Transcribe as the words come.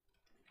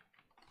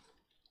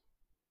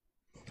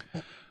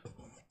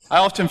I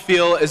often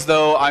feel as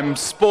though I'm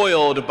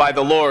spoiled by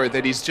the Lord,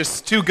 that He's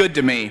just too good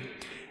to me.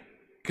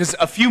 Because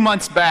a few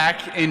months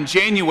back in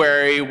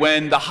January,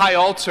 when the high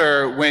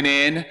altar went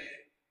in,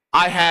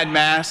 I had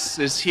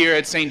Masses here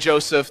at St.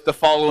 Joseph the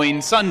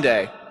following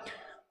Sunday.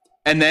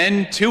 And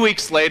then 2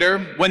 weeks later,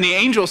 when the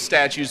angel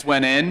statues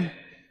went in,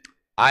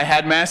 I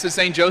had Mass at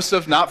St.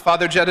 Joseph, not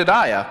Father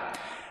Jedediah.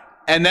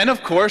 And then,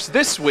 of course,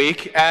 this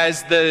week,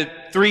 as the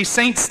 3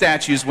 saint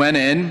statues went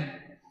in,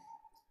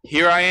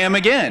 here I am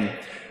again.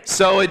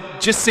 So it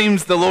just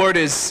seems the Lord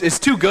is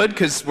too good,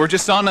 because we're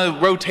just on a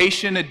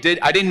rotation. I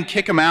didn't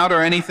kick Him out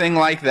or anything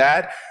like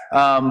that,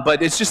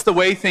 but it's just the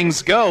way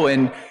things go.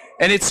 And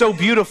it's so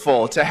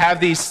beautiful to have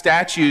these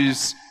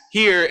statues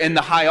here in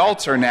the high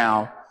altar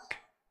now.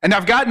 And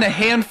I've gotten a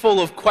handful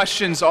of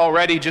questions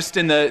already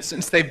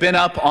since they've been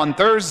up on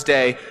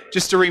Thursday,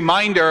 just a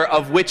reminder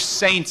of which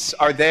saints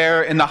are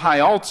there in the high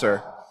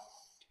altar.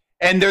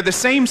 And they're the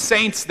same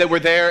saints that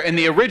were there in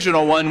the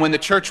original one when the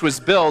church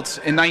was built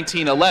in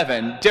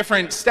 1911.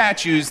 Different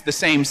statues, the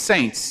same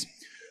saints.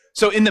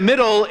 So in the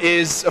middle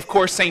is, of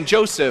course, St.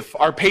 Joseph,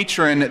 our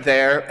patron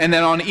there. And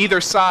then on either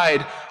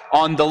side,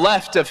 on the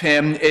left of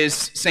him, is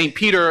St.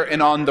 Peter,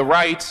 and on the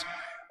right,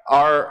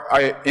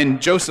 in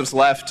Joseph's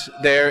left,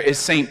 there is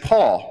St.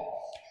 Paul.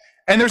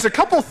 And there's a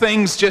couple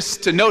things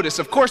just to notice.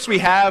 Of course, we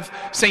have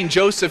St.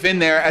 Joseph in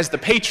there as the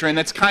patron.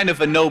 That's kind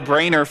of a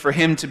no-brainer for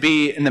him to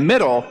be in the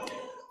middle.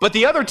 But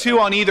the other two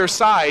on either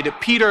side,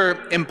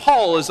 Peter and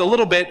Paul, is a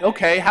little bit,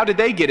 okay, how did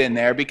they get in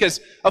there?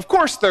 Because, of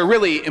course, they're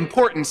really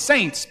important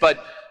saints,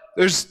 but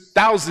there's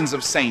thousands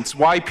of saints.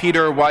 Why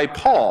Peter? Why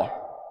Paul?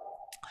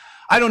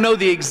 I don't know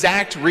the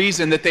exact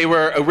reason that they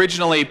were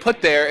originally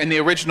put there in the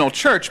original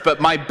church,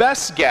 but my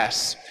best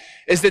guess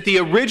is that the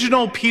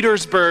original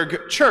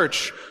Petersburg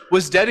church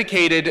was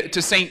dedicated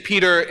to St.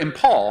 Peter and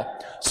Paul.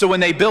 So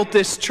when they built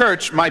this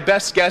church, my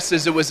best guess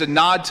is it was a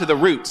nod to the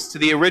roots, to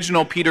the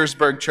original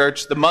Petersburg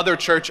church, the mother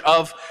church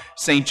of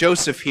St.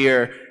 Joseph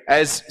here,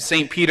 as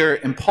St. Peter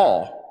and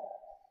Paul.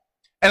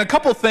 And a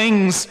couple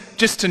things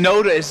just to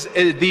notice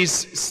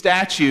these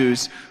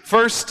statues.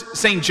 First,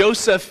 St.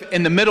 Joseph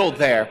in the middle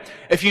there.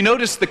 If you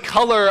notice the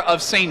color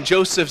of St.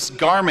 Joseph's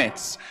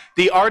garments,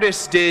 the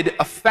artist did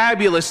a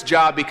fabulous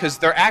job, because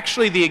they're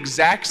actually the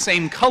exact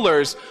same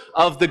colors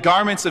of the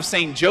garments of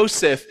St.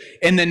 Joseph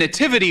in the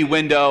nativity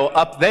window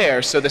up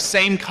there. So the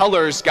same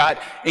colors got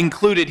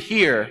included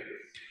here.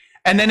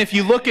 And then if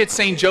you look at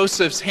St.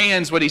 Joseph's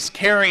hands, what he's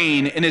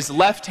carrying in his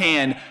left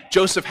hand,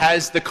 Joseph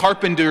has the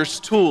carpenter's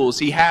tools.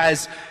 He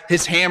has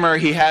his hammer,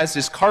 he has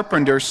his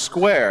carpenter's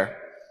square.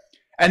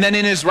 And then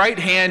in his right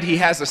hand, he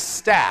has a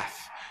staff.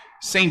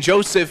 St.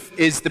 Joseph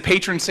is the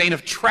patron saint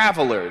of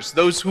travelers,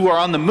 those who are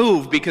on the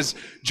move, because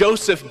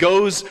Joseph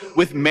goes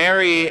with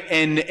Mary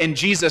and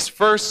Jesus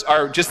first,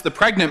 or just the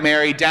pregnant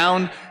Mary,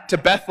 down to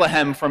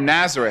Bethlehem from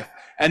Nazareth.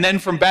 And then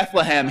from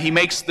Bethlehem, he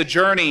makes the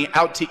journey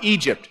out to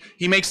Egypt.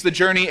 He makes the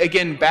journey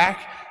again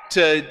back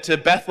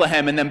to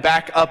Bethlehem, and then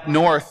back up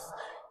north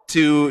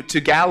to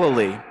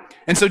Galilee.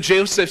 And so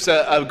Joseph's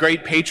a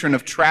great patron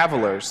of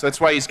travelers. That's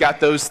why he's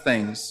got those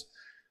things.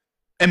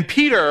 And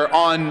Peter,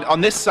 on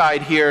this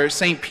side here,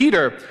 St.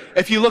 Peter,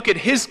 if you look at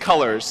his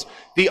colors,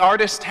 the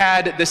artist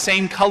had the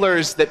same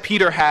colors that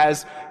Peter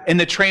has in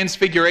the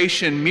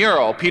Transfiguration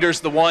mural.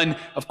 Peter's the one,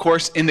 of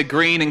course, in the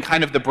green and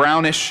kind of the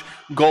brownish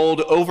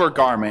gold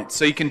overgarment.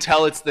 So you can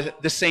tell it's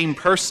the same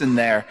person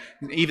there,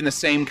 even the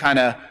same kind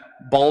of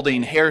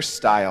balding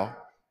hairstyle.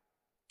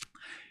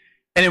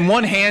 And in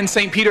one hand,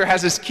 St. Peter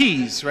has his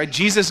keys, right?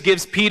 Jesus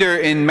gives Peter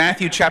in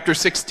Matthew chapter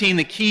 16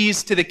 the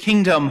keys to the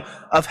kingdom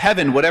of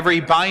heaven. Whatever he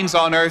binds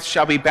on earth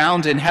shall be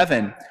bound in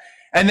heaven.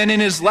 And then in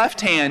his left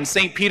hand,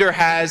 St. Peter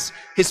has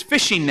his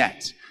fishing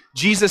net.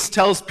 Jesus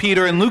tells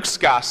Peter in Luke's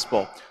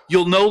gospel,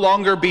 you'll no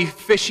longer be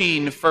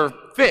fishing for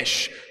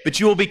fish, but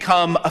you will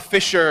become a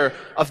fisher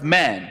of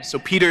men. So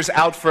Peter's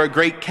out for a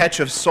great catch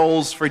of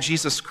souls for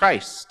Jesus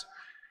Christ.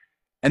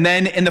 And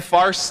then in the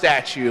far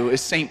statue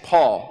is St.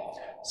 Paul.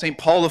 St.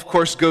 Paul, of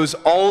course, goes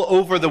all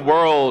over the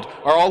world,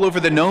 or all over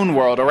the known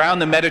world, around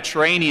the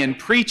Mediterranean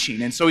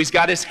preaching. And so he's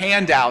got his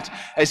hand out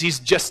as he's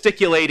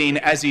gesticulating,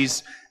 as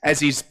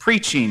he's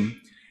preaching.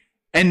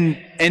 And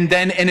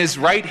then in his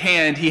right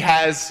hand, he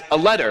has a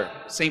letter.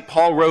 St.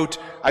 Paul wrote,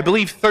 I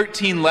believe,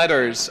 13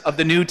 letters of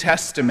the New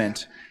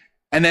Testament.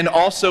 And then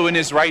also in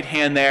his right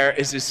hand there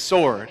is his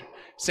sword.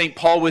 St.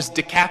 Paul was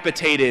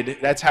decapitated.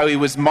 That's how he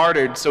was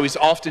martyred. So he's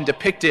often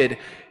depicted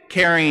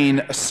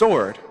carrying a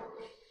sword.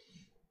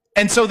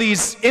 And so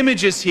these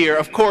images here,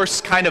 of course,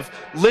 kind of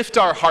lift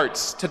our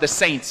hearts to the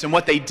saints and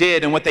what they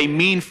did and what they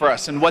mean for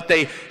us and what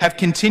they have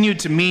continued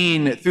to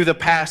mean through the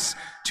past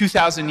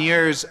 2,000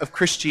 years of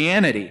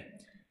Christianity.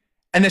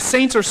 And the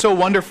saints are so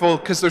wonderful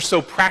because they're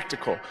so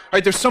practical,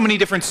 right? There's so many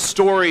different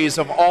stories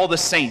of all the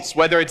saints,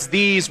 whether it's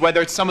these,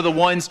 whether it's some of the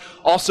ones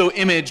also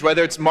imaged,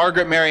 whether it's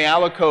Margaret Mary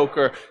Alacoque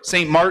or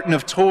St. Martin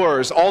of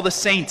Tours. All the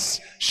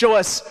saints show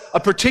us a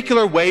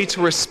particular way to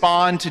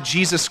respond to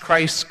Jesus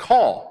Christ's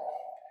call.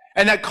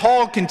 And that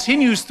call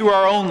continues through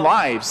our own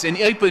lives, and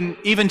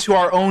even to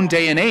our own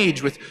day and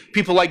age, with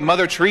people like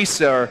Mother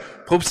Teresa or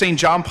Pope St.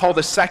 John Paul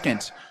II,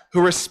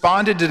 who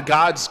responded to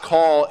God's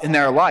call in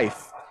their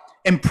life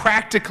and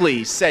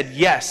practically said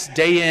yes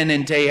day in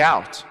and day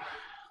out.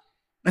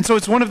 And so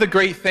it's one of the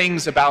great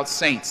things about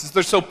saints is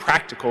they're so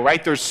practical,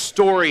 right? There's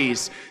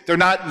stories. They're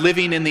not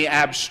living in the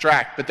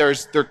abstract, but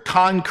they're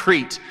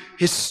concrete,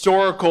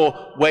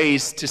 historical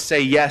ways to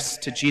say yes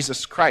to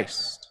Jesus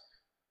Christ.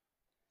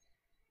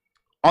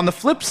 On the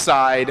flip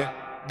side,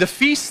 the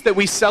feast that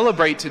we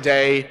celebrate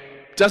today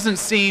doesn't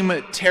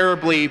seem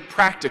terribly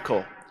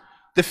practical.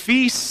 The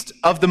feast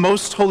of the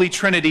Most Holy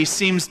Trinity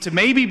seems to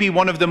maybe be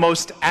one of the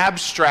most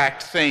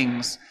abstract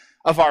things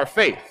of our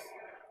faith.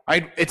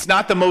 Right? It's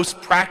not the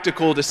most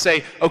practical to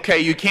say, okay,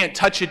 you can't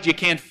touch it, you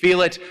can't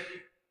feel it.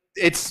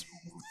 It's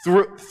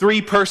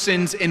three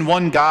persons in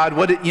one God.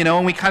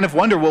 And we kind of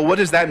wonder, well, what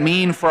does that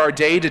mean for our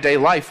day-to-day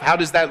life? How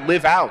does that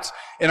live out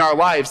in our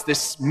lives,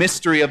 this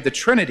mystery of the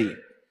Trinity?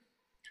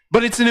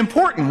 But it's an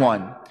important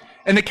one.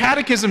 And the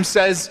Catechism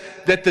says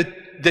that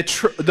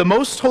the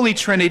Most Holy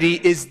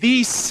Trinity is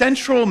the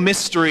central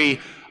mystery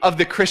of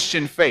the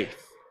Christian faith,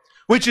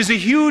 which is a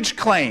huge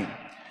claim.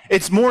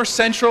 It's more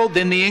central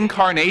than the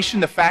incarnation,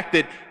 the fact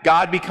that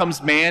God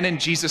becomes man in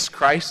Jesus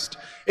Christ.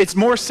 It's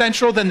more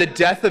central than the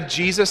death of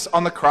Jesus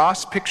on the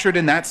cross, pictured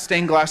in that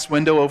stained glass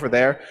window over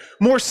there.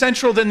 More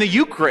central than the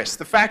Eucharist,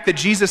 the fact that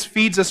Jesus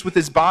feeds us with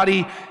his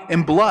body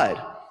and blood.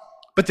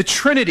 But the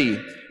Trinity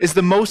is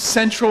the most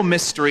central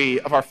mystery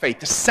of our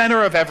faith, the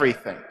center of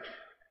everything.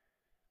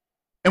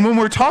 And when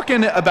we're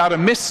talking about a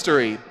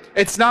mystery,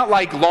 it's not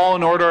like Law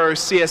and Order or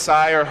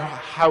CSI or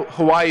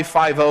Hawaii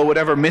Five-0,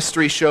 whatever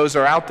mystery shows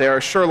are out there,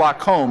 or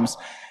Sherlock Holmes.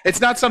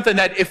 It's not something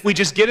that if we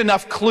just get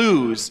enough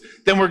clues,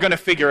 then we're going to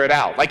figure it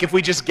out. Like if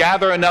we just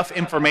gather enough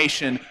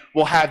information,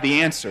 we'll have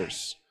the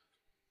answers.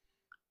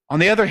 On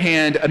the other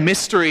hand, a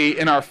mystery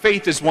in our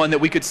faith is one that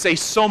we could say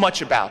so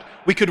much about.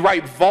 We could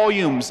write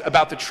volumes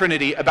about the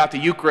Trinity, about the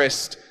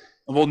Eucharist,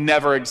 and we'll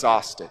never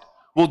exhaust it.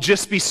 We'll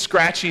just be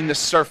scratching the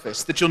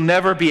surface, that you'll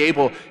never be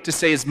able to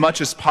say as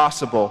much as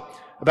possible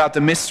about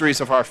the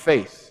mysteries of our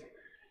faith.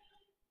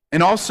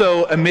 And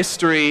also a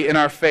mystery in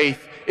our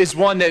faith is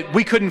one that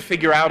we couldn't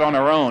figure out on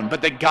our own,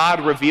 but that God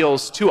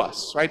reveals to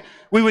us, right?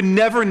 We would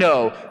never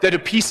know that a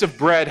piece of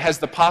bread has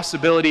the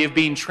possibility of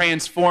being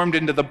transformed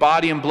into the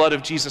body and blood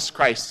of Jesus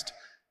Christ,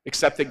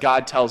 except that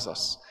God tells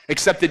us,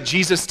 except that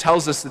Jesus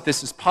tells us that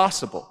this is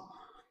possible.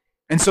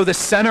 And so the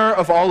center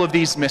of all of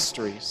these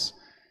mysteries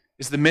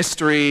is the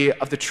mystery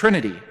of the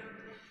Trinity.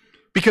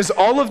 Because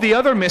all of the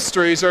other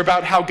mysteries are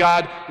about how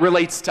God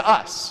relates to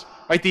us,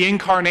 right? The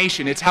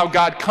incarnation, it's how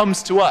God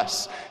comes to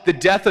us. The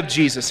death of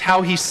Jesus,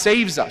 how he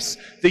saves us.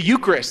 The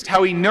Eucharist,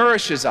 how he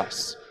nourishes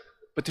us.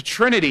 But the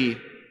Trinity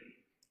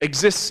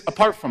exists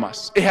apart from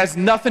us. It has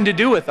nothing to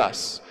do with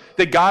us.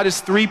 That God is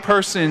three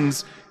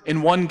persons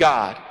in one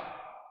God.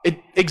 It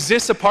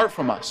exists apart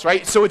from us,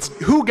 right? So it's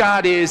who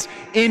God is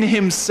in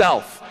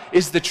himself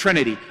is the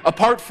Trinity.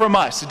 Apart from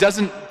us, it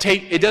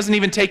doesn't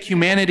even take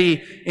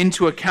humanity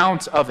into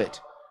account of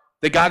it.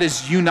 That God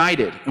is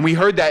united. And we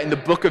heard that in the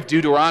book of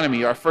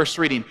Deuteronomy, our first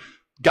reading.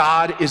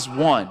 God is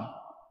one.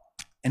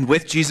 And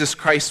with Jesus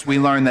Christ, we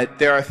learn that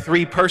there are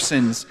three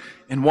persons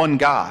in one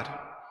God.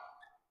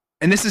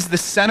 And this is the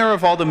center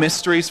of all the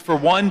mysteries, for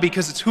one,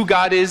 because it's who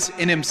God is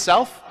in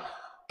himself,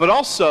 but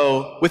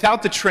also,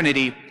 without the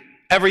Trinity,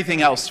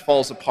 everything else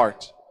falls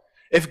apart.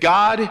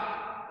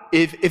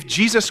 If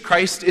Jesus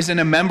Christ isn't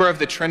a member of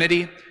the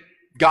Trinity,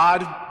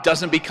 God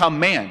doesn't become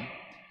man.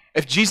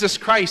 If Jesus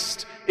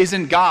Christ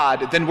isn't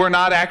God, then we're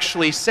not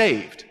actually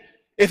saved.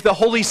 If the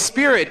Holy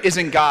Spirit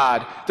isn't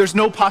God, there's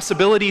no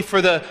possibility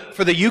for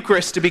the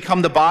Eucharist to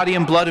become the body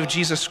and blood of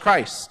Jesus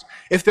Christ.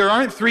 If there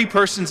aren't three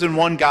persons in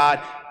one God,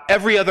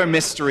 every other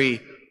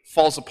mystery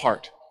falls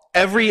apart.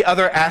 Every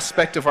other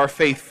aspect of our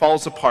faith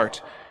falls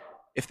apart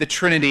if the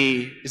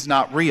Trinity is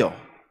not real.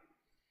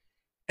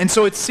 And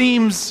so it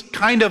seems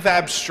kind of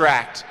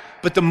abstract,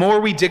 but the more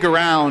we dig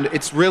around,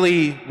 it's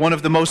really one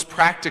of the most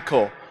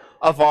practical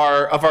of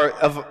our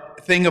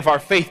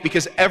faith,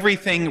 because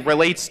everything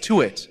relates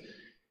to it.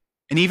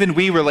 And even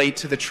we relate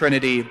to the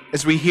Trinity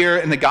as we hear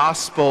in the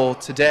gospel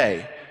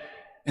today.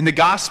 In the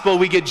gospel,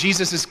 we get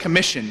Jesus'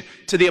 commission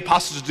to the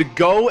apostles to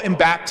go and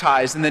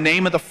baptize in the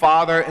name of the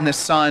Father and the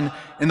Son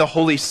and the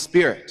Holy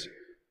Spirit.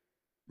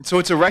 And so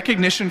it's a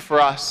recognition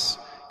for us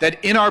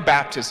that in our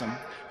baptism,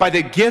 by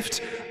the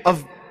gift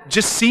of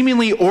just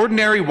seemingly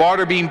ordinary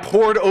water being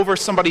poured over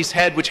somebody's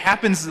head, which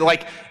happens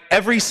like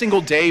every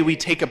single day we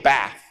take a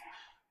bath,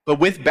 but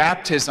with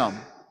baptism,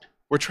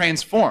 we're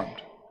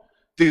transformed.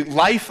 The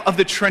life of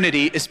the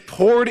Trinity is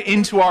poured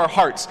into our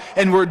hearts,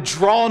 and we're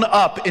drawn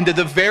up into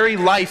the very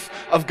life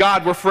of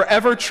God. We're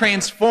forever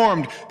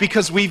transformed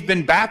because we've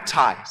been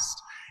baptized.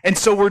 And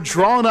so we're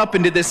drawn up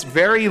into this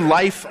very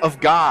life of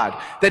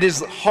God, that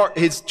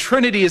his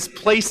Trinity is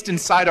placed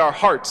inside our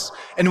hearts,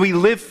 and we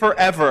live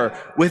forever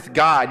with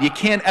God. You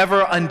can't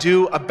ever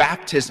undo a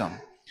baptism.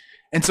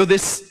 And so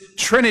this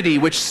Trinity,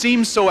 which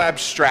seems so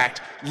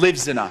abstract,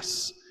 lives in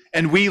us,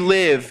 and we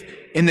live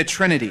in the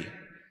Trinity.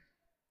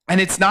 And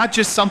it's not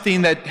just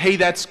something that, hey,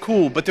 that's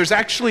cool, but there's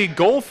actually a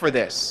goal for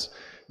this.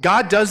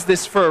 God does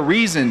this for a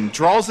reason,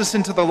 draws us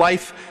into the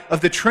life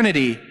of the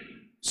Trinity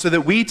so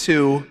that we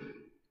too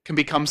can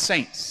become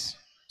saints.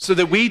 So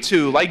that we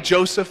too, like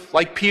Joseph,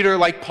 like Peter,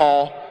 like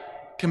Paul,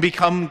 can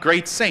become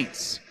great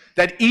saints.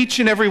 That each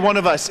and every one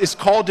of us is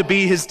called to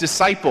be his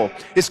disciple,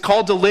 is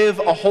called to live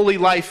a holy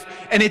life,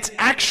 and it's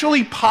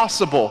actually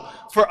possible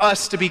for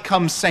us to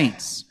become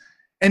saints.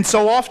 And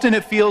so often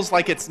it feels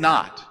like it's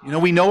not.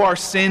 We know our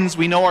sins,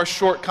 we know our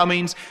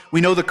shortcomings,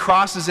 we know the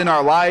crosses in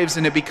our lives,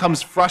 and it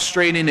becomes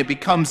frustrating, it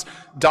becomes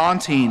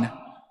daunting.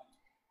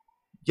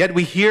 Yet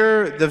we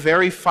hear the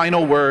very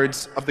final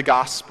words of the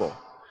gospel.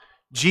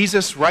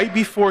 Jesus, right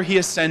before he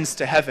ascends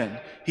to heaven,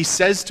 he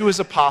says to his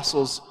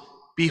apostles,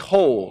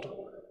 "Behold,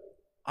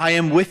 I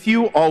am with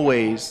you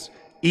always,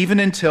 even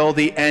until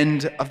the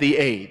end of the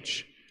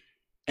age."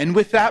 And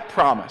with that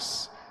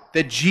promise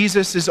that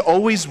Jesus is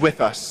always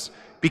with us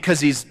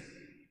because his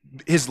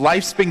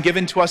life's been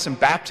given to us in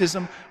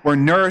baptism, we're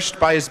nourished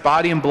by his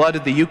body and blood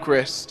at the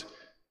Eucharist,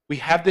 we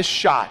have this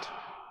shot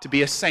to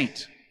be a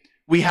saint.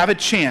 We have a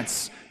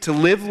chance to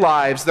live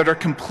lives that are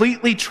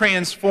completely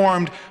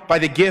transformed by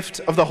the gift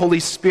of the Holy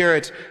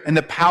Spirit and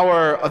the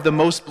power of the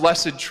most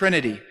blessed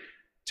Trinity,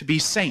 to be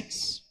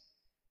saints.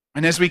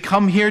 And as we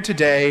come here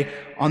today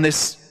on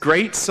this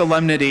great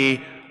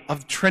solemnity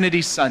of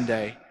Trinity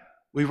Sunday,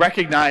 we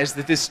recognize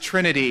that this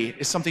Trinity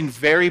is something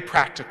very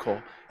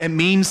practical. It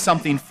means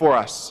something for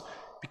us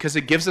because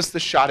it gives us the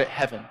shot at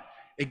heaven.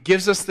 It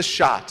gives us the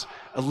shot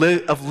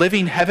of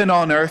living heaven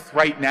on earth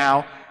right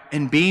now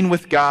and being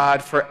with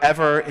God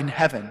forever in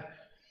heaven.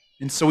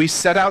 And so we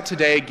set out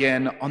today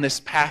again on this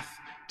path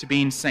to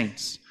being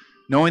saints,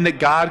 knowing that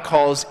God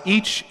calls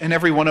each and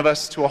every one of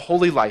us to a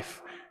holy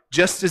life,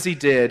 just as he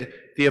did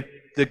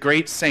the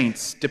great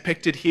saints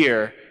depicted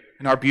here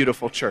in our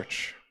beautiful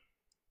church.